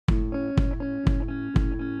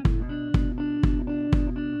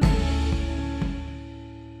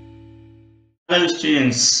Hello,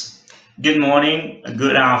 students. Good morning,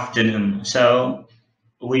 good afternoon. So,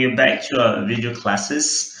 we are back to our video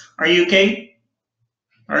classes. Are you okay?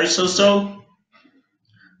 Are you so?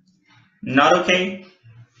 Not okay?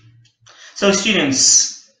 So,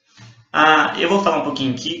 students, eu vou falar um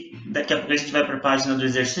pouquinho aqui. Daqui a pouco a gente vai para a página do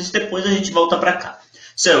exercício. Depois a gente volta para cá.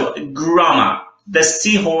 So, grammar. The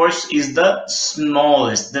seahorse is the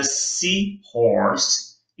smallest. The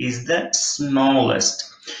seahorse is the smallest.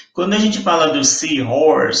 Quando a gente fala do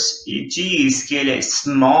seahorse e diz que ele é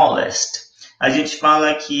smallest, a gente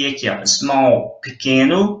fala aqui, ó, small,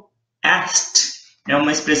 pequeno, est. É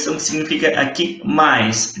uma expressão que significa aqui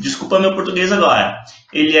mais. Desculpa meu português agora.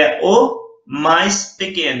 Ele é o mais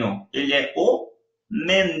pequeno. Ele é o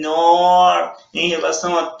menor em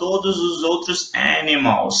relação a todos os outros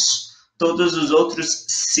animals. Todos os outros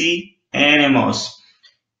sea animals.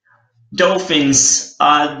 Dolphins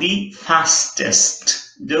are the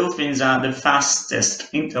fastest. Dolphins are the fastest.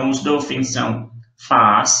 Então, os dolphins são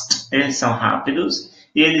fast, eles são rápidos.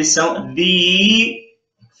 E eles são the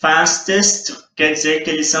fastest, quer dizer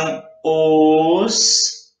que eles são os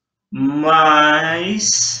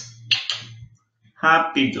mais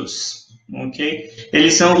rápidos. Ok?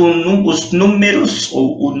 Eles são os números,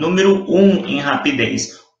 ou o número 1 em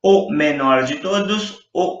rapidez. O menor de todos,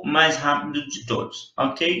 o mais rápido de todos.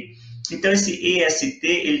 Ok? Então, esse EST,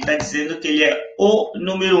 ele está dizendo que ele é o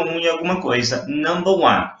número 1 em alguma coisa. Number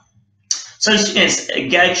 1. So, students,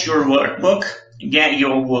 get your workbook. Get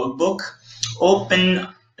your workbook. Open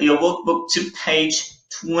your workbook to page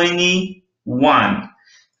 21.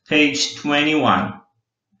 Page 21.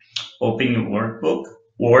 Open your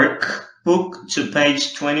workbook to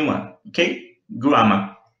page 21. Okay?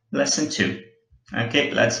 Grammar. Lesson 2.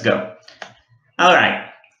 Okay, let's go. All right.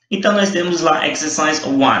 Então, nós temos lá exercise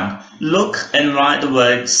 1. Look and write the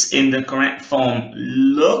words in the correct form.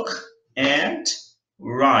 Look and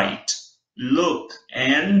write. Look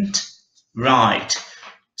and write.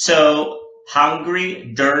 So,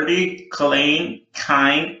 hungry, dirty, clean,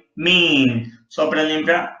 kind, mean. Só para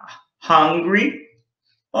lembrar, hungry.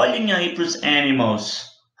 Olhem aí para os animals.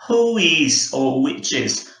 Who is or which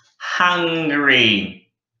is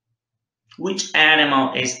hungry? Which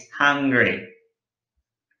animal is hungry?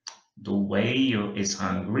 The whale is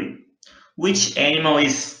hungry. Which animal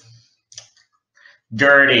is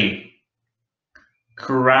dirty?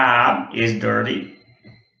 Crab is dirty.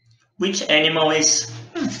 Which animal is...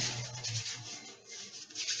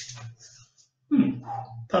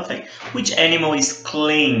 Perfect. Which animal is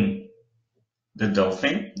clean? The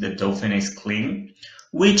dolphin. The dolphin is clean.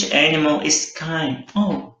 Which animal is kind?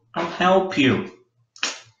 Oh, I'll help you.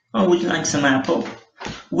 Oh, would you like some apple?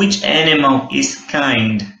 Which animal is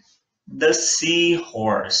kind? The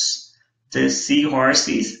seahorse. The seahorse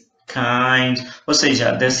is kind. Ou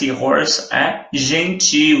seja, the seahorse é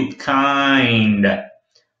gentil, kind.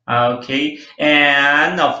 Okay,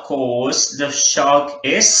 and of course, the shark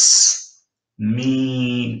is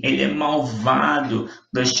mean. Ele é malvado.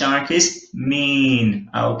 The shark is mean.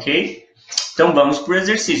 Okay? Então vamos para o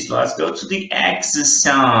exercício. Let's go to the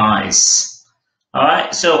exercise.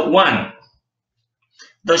 Alright, so 1.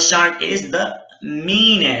 The shark is the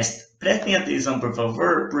meanest. Prestem atenção, por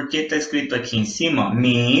favor, porque está escrito aqui em cima,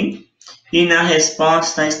 mean, e na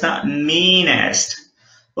resposta está meanest.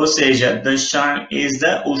 Ou seja, the shark is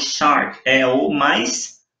o shark é o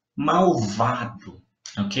mais malvado.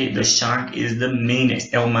 Ok? The shark is the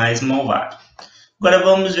meanest, é o mais malvado. Agora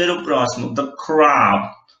vamos ver o próximo, the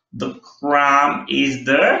crab. The crab is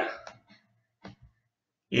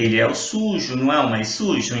ele é o sujo, não é o mais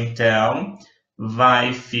sujo? Então,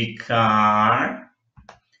 vai ficar...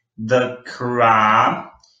 The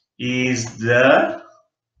crab is the...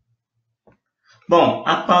 Bom,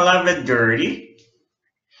 a palavra dirty...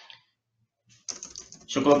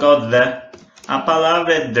 Deixa eu colocar o the. A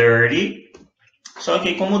palavra é dirty, só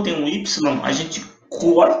que como tem um Y, a gente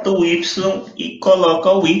corta o Y e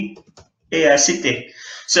coloca o I, EST.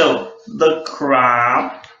 So, the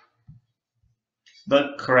crab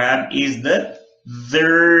is the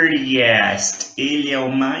dirtiest. Ele é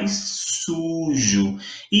o mais sujo.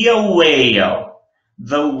 E a whale?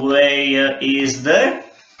 The whale is the...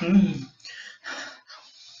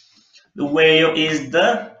 The whale is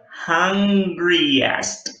the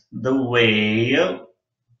hungriest. The whale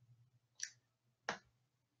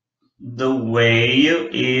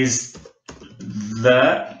is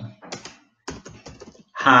the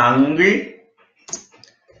hungriest.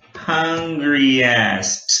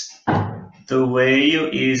 The whale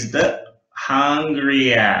is the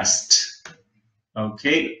hungriest.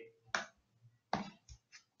 Okay?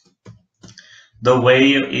 The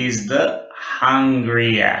whale is the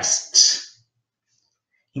hungriest.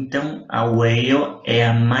 Então, a whale é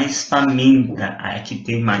a mais faminta, a que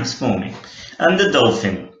tem mais fome. And the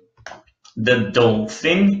dolphin? The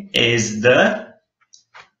dolphin is the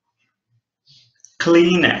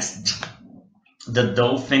cleanest. The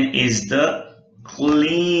dolphin is the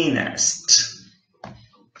cleanest.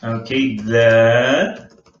 Okay, the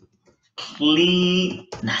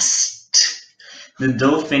cleanest. The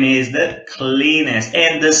dolphin is the cleanest.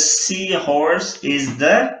 And the seahorse is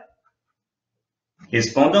the...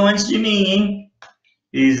 Respondam antes de mim, hein?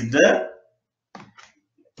 Is the...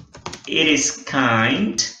 It is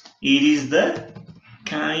kind. It is the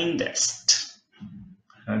kindest.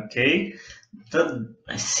 Okay? The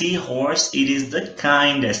seahorse, it is the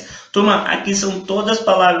kindest. Turma, aqui são todas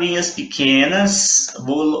palavrinhas pequenas.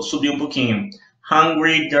 Vou subir um pouquinho.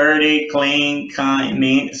 Hungry, dirty, clean, kind,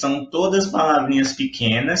 mean. São todas palavrinhas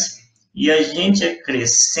pequenas. E a gente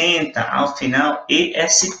acrescenta ao final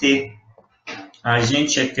EST. A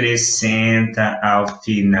gente acrescenta ao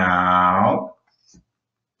final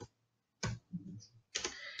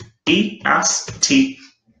EST.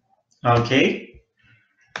 Ok?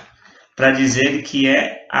 Para dizer que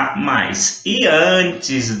é a mais. E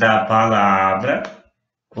antes da palavra,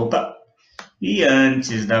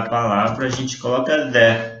 a gente coloca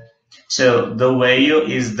the. So, the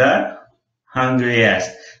whale is the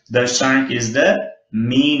hungriest. The shark is the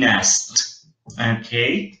meanest.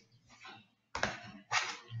 Okay?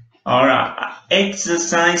 Alright,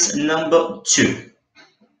 exercise number 2.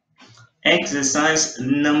 Exercise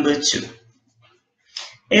number 2.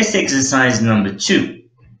 Esse exercise number 2,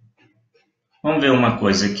 vamos ver uma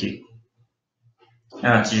coisa aqui,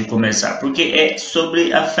 antes de começar, porque é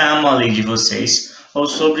sobre a family de vocês, ou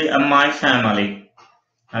sobre a my family,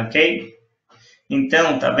 ok?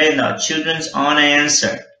 Então, tá vendo? Children's own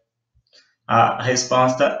answer, a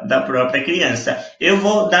resposta da própria criança. Eu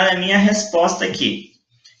vou dar a minha resposta aqui.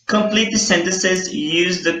 Complete sentences,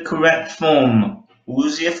 use the correct form.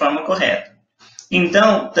 Use a forma correta.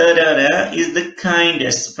 Então, Tarara is the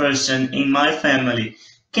kindest person in my family.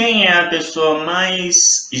 Quem é a pessoa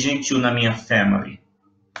mais gentil na minha family?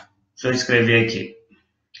 Deixa eu escrever aqui.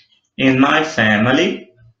 In my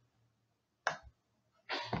family,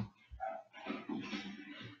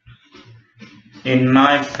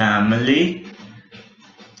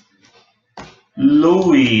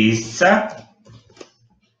 Luisa.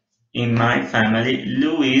 In my family,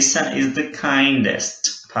 Luisa is the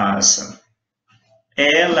kindest person.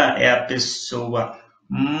 Ela é a pessoa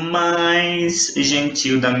mais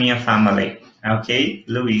gentil da minha family. Ok?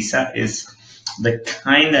 Luisa is the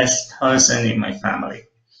kindest person in my family.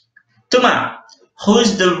 Turma,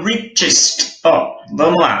 who's the richest?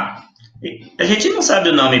 Vamos lá. A gente não sabe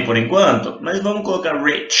o nome por enquanto, mas vamos colocar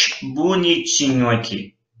rich, bonitinho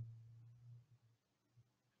aqui.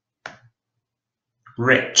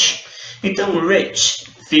 Rich. Então, rich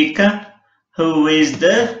fica who is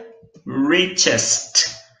the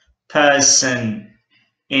richest person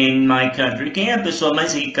in my country. Quem é a pessoa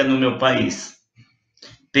mais rica no meu país?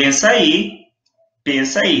 Pensa aí.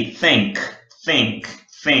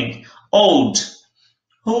 Think. Old.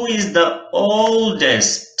 Who is the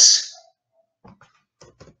oldest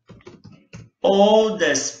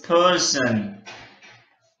person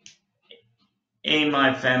in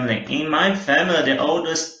my family? In my family, the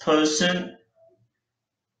oldest person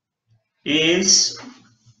is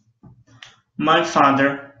my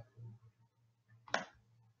father.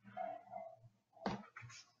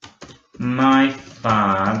 My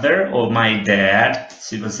father, or my dad,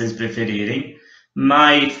 se vocês preferirem.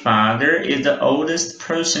 My father is the oldest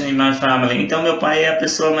person in my family. Então, meu pai é a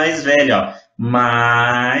pessoa mais velha, ó.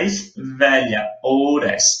 Mais velha,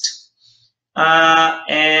 oldest.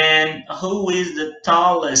 And who is the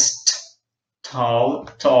tallest? Tall.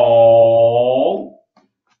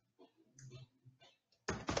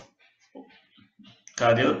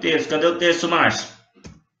 Cadê o texto, Márcio?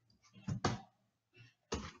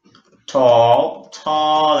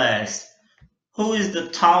 Tallest. Who is the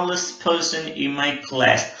tallest person in my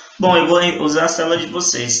class? Bom, eu vou usar a cela de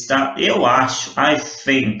vocês, tá? Eu acho, I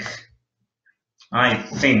think.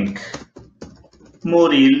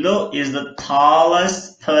 Murilo is the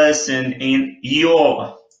tallest person in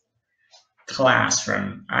your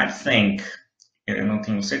classroom. I think. Eu não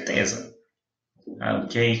tenho certeza.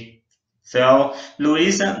 Ok. So,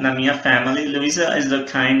 Luisa, na minha family, Luisa is the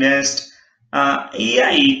kindest. E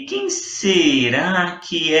aí, quem será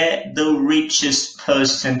que é the richest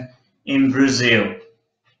person in Brazil?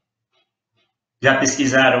 Já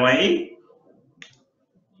pesquisaram aí?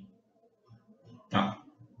 Não.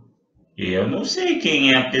 Eu não sei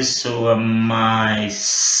quem é a pessoa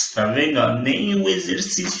mais... Tá vendo? Nem o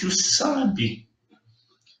exercício sabe.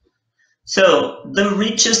 So, the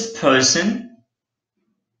richest person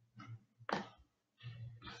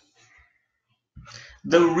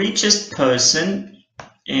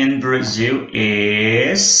in Brazil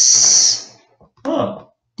is... Oh,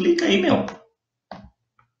 clica aí, meu.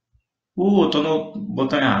 Tô no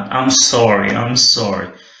botão errado. I'm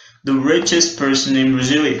sorry. The richest person in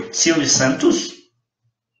Brazil is Silvio Santos?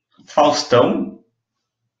 Faustão?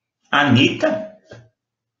 Anitta?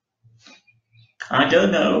 I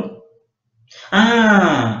don't know.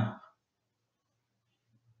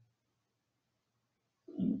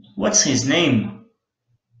 What's his name?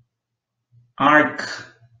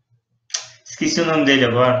 Esqueci o nome dele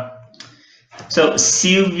agora. So,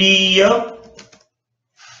 Silvio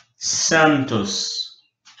Santos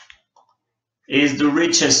is the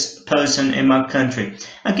richest person in my country.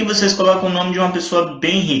 Aqui vocês colocam o nome de uma pessoa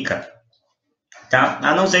bem rica, tá?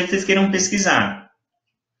 A não ser que vocês queiram pesquisar.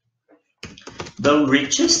 The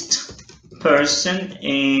richest person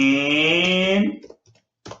in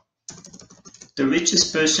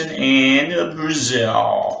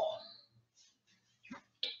Brazil.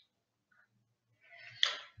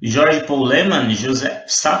 Jorge Paul Lemann, José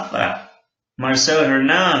Safra, Marcelo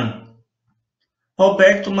Hernan,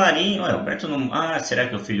 Roberto Marinho. Roberto não... será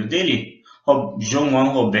que é o filho dele? João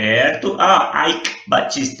Roberto. Ike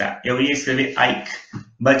Batista. Eu ia escrever Ike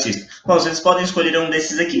Batista. Bom, vocês podem escolher um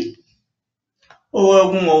desses aqui. Ou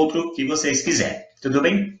algum outro que vocês quiserem. Tudo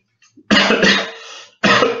bem?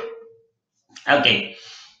 Ok.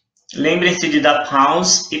 Lembrem-se de dar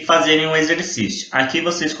pause e fazerem um exercício. Aqui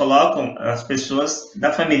vocês colocam as pessoas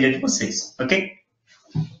da família de vocês, ok?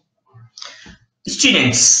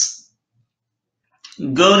 Students,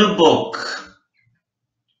 go to book.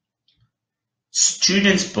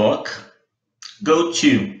 Students book. Go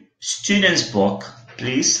to students book,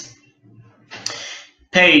 please.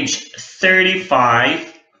 Page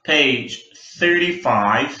 35.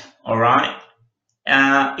 Alright?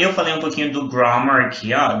 Eu falei um pouquinho do grammar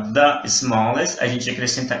aqui, ó. The smallest, a gente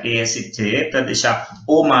acrescenta EST para deixar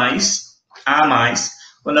o mais, a mais,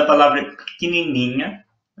 quando a palavra é pequenininha,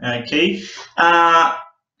 ok?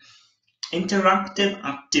 Interactive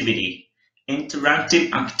activity,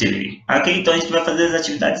 ok? Então a gente vai fazer as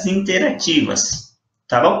atividades interativas,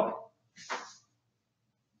 tá bom?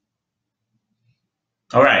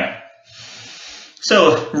 Alright.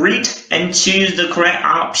 So, read and choose the correct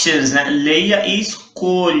options. Né? Leia e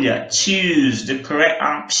escolha. Choose the correct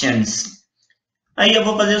options. Aí eu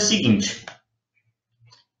vou fazer o seguinte.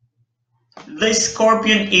 The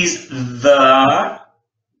scorpion is the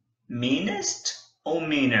meanest ou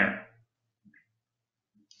meaner?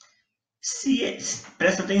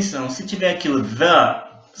 Presta atenção, se tiver aqui o the,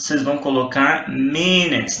 vocês vão colocar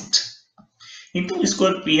meanest. Então, o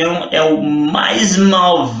escorpião é o mais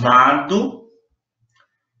malvado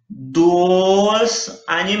dos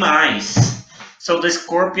animais. So the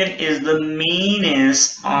scorpion is the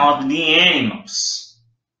meanest of the animals.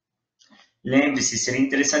 Lembre-se, seria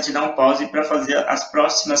interessante dar um pause para fazer as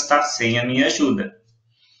próximas, tá? Sem a minha ajuda.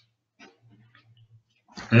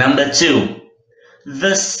 Number 2.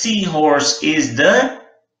 The seahorse is the...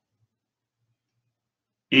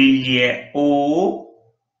 Ele é o...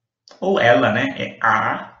 Ou ela, né? É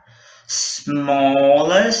a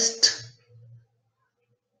smallest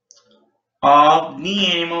of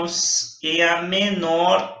the animals, é a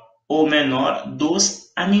menor ou menor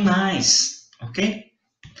dos animais, ok?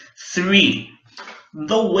 3.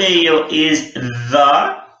 The whale is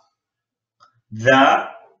the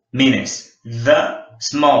meanest, the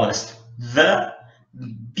smallest, the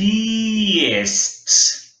biggest.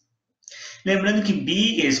 Lembrando que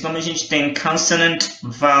biggest, como a gente tem consonant,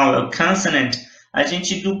 vowel, consonant, a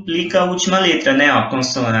gente duplica a última letra, né? Ó,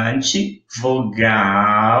 consoante,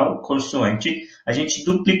 vogal, consoante. A gente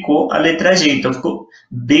duplicou a letra G. Então, ficou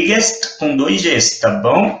biggest com 2 Gs, tá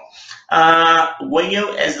bom?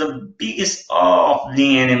 Whale is the biggest of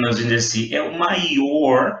the animals in the sea. É o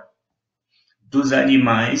maior dos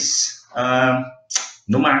animais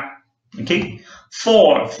no mar. Ok?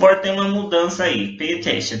 4 tem uma mudança aí. Pay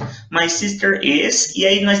attention. My sister is... E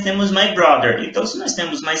aí nós temos my brother. Então, se nós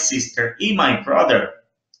temos my sister e my brother,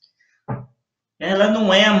 ela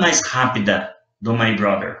não é a mais rápida do my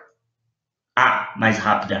brother. A mais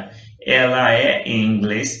rápida. Ela é, em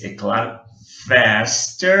inglês, é claro,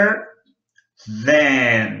 faster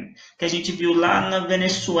than. Que a gente viu lá na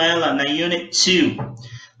Venezuela, na Unit 2.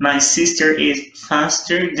 My sister is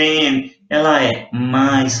faster than. Ela é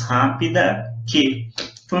mais rápida que.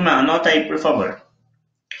 Turma, anota aí, por favor.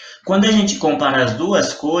 Quando a gente compara as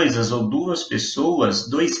duas coisas ou duas pessoas,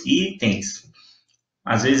 2 itens,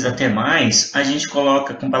 às vezes até mais, a gente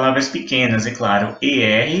coloca com palavras pequenas, é claro,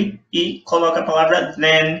 ER, e coloca a palavra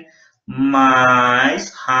than,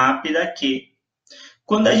 mais rápida que.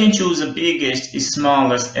 Quando a gente usa biggest,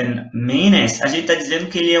 smallest and meanest, a gente está dizendo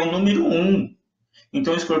que ele é o número 1.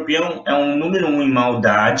 Então, o escorpião é um número 1 em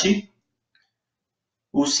maldade,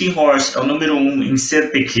 o seahorse é o número 1 em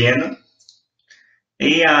ser pequeno,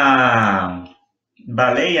 e a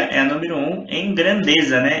baleia é a número 1 em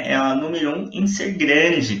grandeza, né? É a número 1 em ser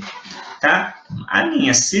grande, tá? A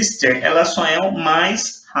minha sister, ela só é o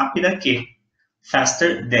mais rápida que,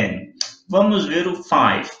 faster than. Vamos ver o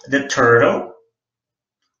 5. The turtle,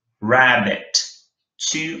 rabbit,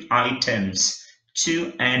 2 items,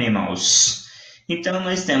 2 animals. Então,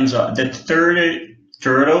 nós temos, ó, the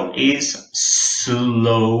turtle is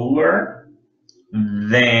slower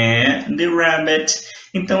than the rabbit.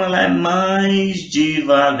 Então, ela é mais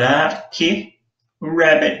devagar que o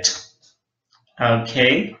rabbit.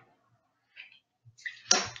 Ok?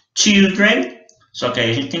 Children, só que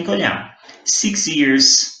aí a gente tem que olhar. 6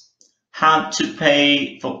 years, have to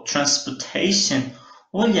pay for transportation.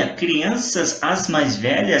 Olha, crianças as mais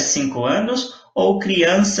velhas, 5 anos, ou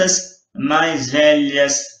crianças mais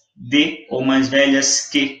velhas de, ou mais velhas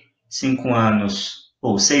que 5 anos,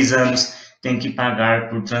 ou 6 anos, tem que pagar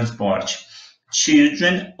por transporte.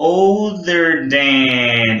 Children older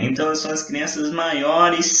than. Então, são as crianças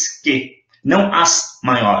maiores que. Não as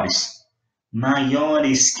maiores.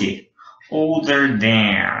 Maiores que. Older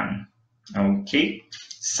than. Ok?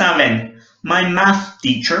 7. My math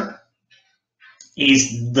teacher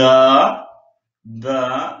is the.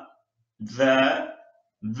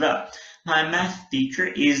 My math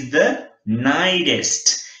teacher is the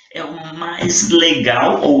nicest. É o mais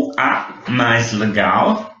legal, ou a mais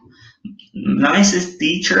legal. Nicest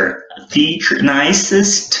teacher,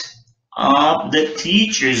 nicest of the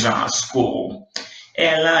teachers at school.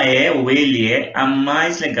 Ela é, ou ele é, a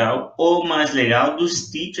mais legal, ou mais legal dos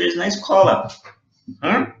teachers na escola.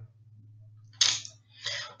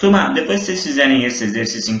 Turma, depois que vocês fizerem esse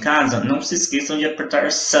exercício em casa, não se esqueçam de apertar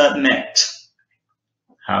Submit.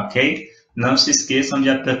 Ok? Não se esqueçam de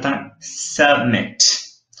apertar Submit.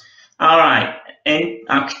 Alright,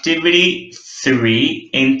 activity 3,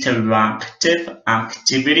 interactive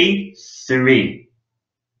activity 3.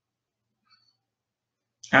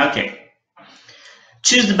 Ok.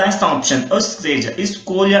 Choose the best option, ou seja,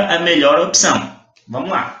 escolha a melhor opção. Vamos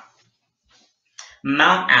lá.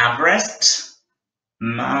 Mount Everest.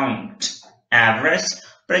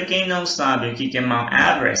 Para quem não sabe o que é Mount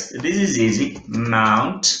Everest, this is easy.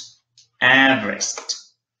 Mount Everest.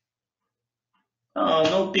 Oh,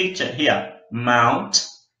 no picture here. Mount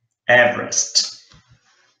Everest.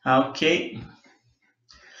 Okay.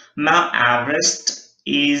 Mount Everest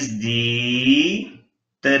is the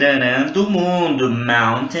do mundo.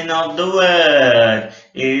 Mountain of the world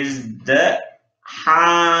is the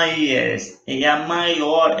highest. É a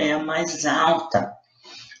maior, é a mais alta.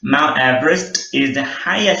 Mount Everest is the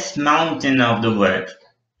highest mountain of the world.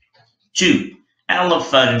 2.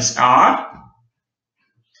 Elephants are.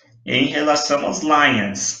 Em relação aos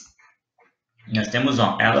lions, nós temos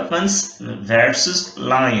elephants versus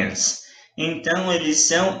lions. Então, eles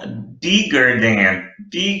são bigger than,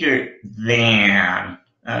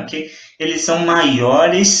 ok? Eles são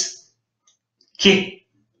maiores que,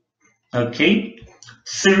 ok?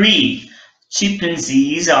 3.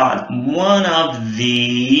 Chimpanzees are one of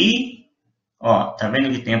the, tá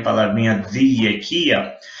vendo que tem a palavrinha the aqui,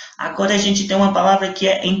 ó? Agora a gente tem uma palavra que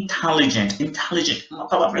é intelligent. Intelligent, uma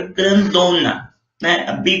palavra grandona, né?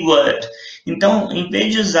 A big word. Então, em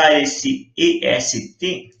vez de usar esse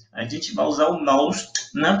EST, a gente vai usar o most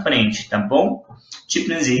na frente, tá bom?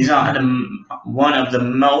 Chimpanzees are one of the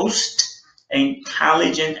most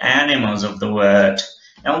intelligent animals of the world.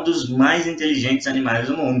 É um dos mais inteligentes animais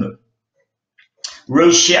do mundo.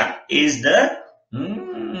 Russia is the...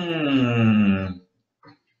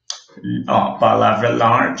 palavra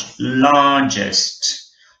large,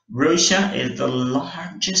 largest. Russia is the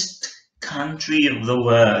largest country of the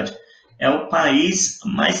world. É o país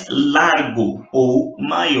mais largo ou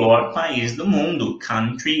maior país do mundo.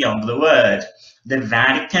 Country of the world. The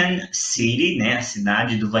Vatican City, né, a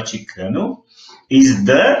cidade do Vaticano, is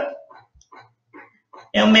the...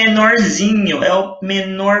 É o menorzinho, é o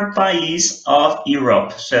menor país of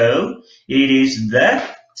Europe. So, it is the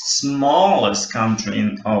smallest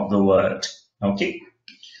country of the world. Okay?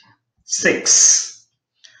 6.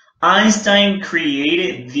 Einstein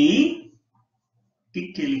created the... O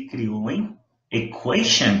que ele criou, hein?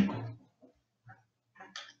 Equation.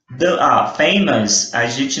 The famous, a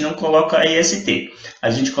gente não coloca EST. A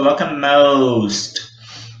gente coloca most.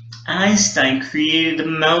 Einstein created the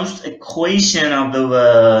most equation of the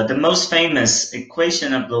world, the most famous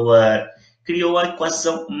equation of the world. Criou a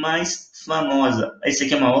equação mais famosa. Esse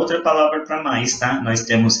aqui é uma outra palavra para mais, tá? Nós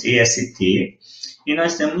temos EST e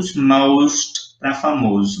nós temos most para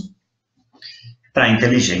famoso, para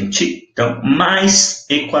inteligente. Então, mais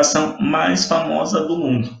equação mais famosa do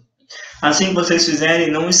mundo. Assim que vocês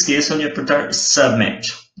fizerem, não esqueçam de apertar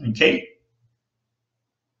Submit, ok?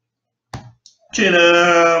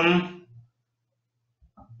 Tcharam!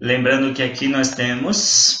 Lembrando que aqui nós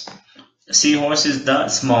temos Seahorses, the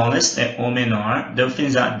smallest, é o menor.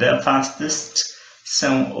 Dolphins are the fastest,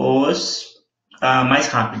 são os mais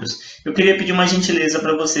rápidos. Eu queria pedir uma gentileza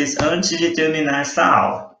para vocês antes de terminar essa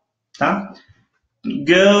aula, tá?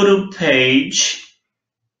 Go to page,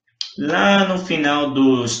 lá no final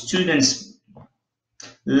do Students,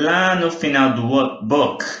 lá no final do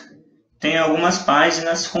Workbook, tem algumas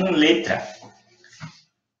páginas com letra.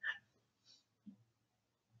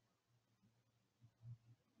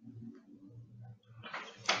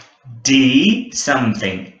 D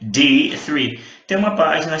something, D3. Tem uma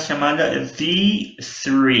página chamada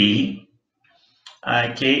V3,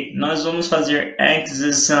 ok? Nós vamos fazer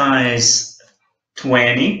exercise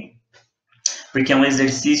 20, porque é um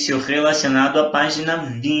exercício relacionado à página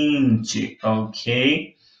 20,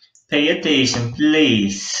 ok? Pay attention,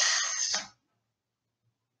 please.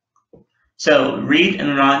 So, read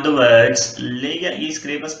and write the words. Leia e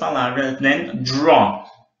escreva as palavras, then draw.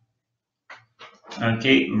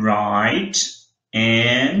 Ok, write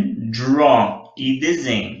and draw e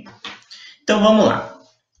desenhe. Então vamos lá.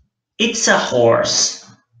 It's a horse.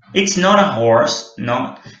 It's not a horse.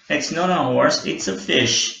 No, it's not a horse. It's a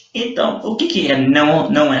fish. Então, o que é?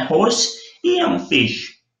 Não é horse e é um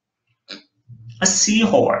fish. A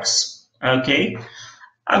seahorse. Ok?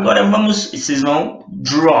 Agora vocês vão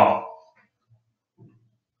draw.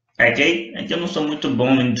 Ok? Aqui eu não sou muito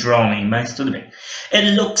bom em drawing, mas tudo bem.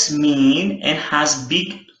 It looks mean and has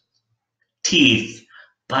big teeth.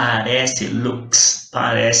 Parece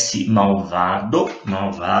malvado,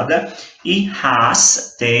 malvada. E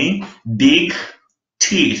tem big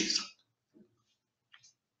teeth.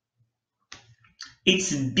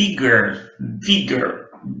 It's bigger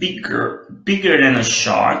than a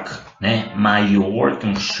shark, né? Maior que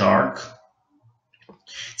um shark.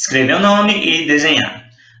 Escrever o nome e desenhar.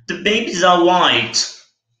 The babies are white.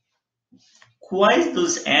 Quais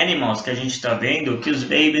dos animals que a gente está vendo que os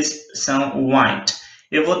babies são white?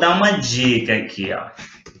 Eu vou dar uma dica aqui, ó.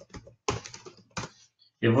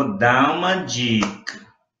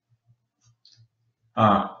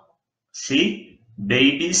 See?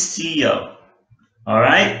 Baby seal.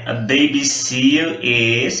 Alright? A baby seal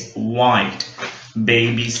is white.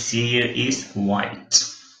 Baby seal is white.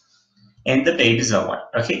 And the babies are white.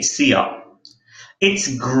 Okay, seal.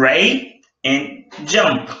 It's gray and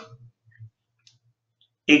jump.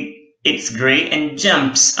 It's gray and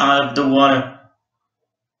jumps out of the water.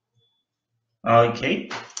 Okay.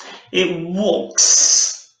 It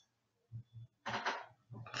walks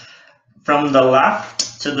from the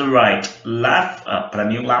left to the right. Left, para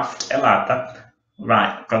mim o left é lá, tá?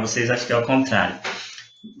 Right, para vocês acho que é o contrário.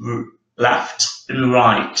 Left and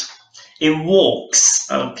right. It walks,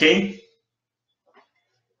 okay?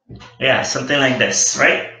 Yeah, something like this,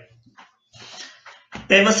 right?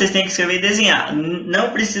 E aí vocês têm que escrever e desenhar.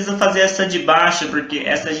 Não precisa fazer essa de baixo, porque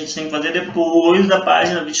essa a gente tem que fazer depois da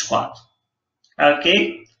página 24.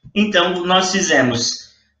 Ok? Então, nós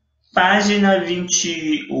fizemos página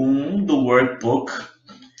 21 do Workbook.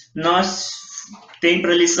 Nós tem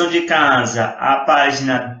para lição de casa a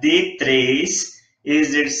página D3,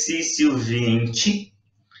 exercício 20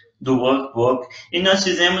 do Workbook. E nós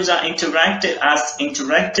fizemos as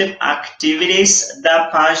interactive activities da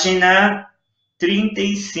página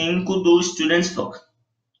 35 do Students Book,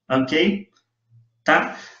 ok?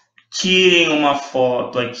 Tá? Tirem uma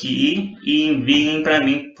foto aqui e enviem para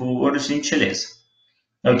mim por gentileza,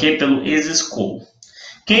 ok? Pelo Easy School.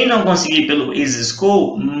 Quem não conseguir pelo Easy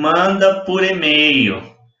School, manda por e-mail.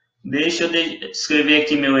 Deixa eu escrever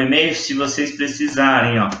aqui meu e-mail se vocês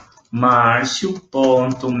precisarem, ó.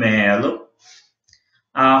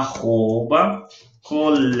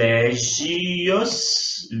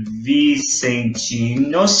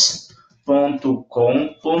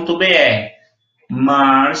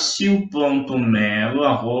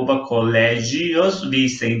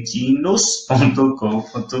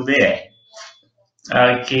 marcio.melo@colegiosvicentinos.com.br.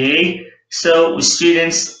 Okay, so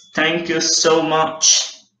students, thank you so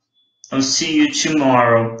much. I'll see you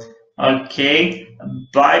tomorrow. Okay,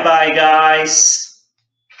 bye bye guys.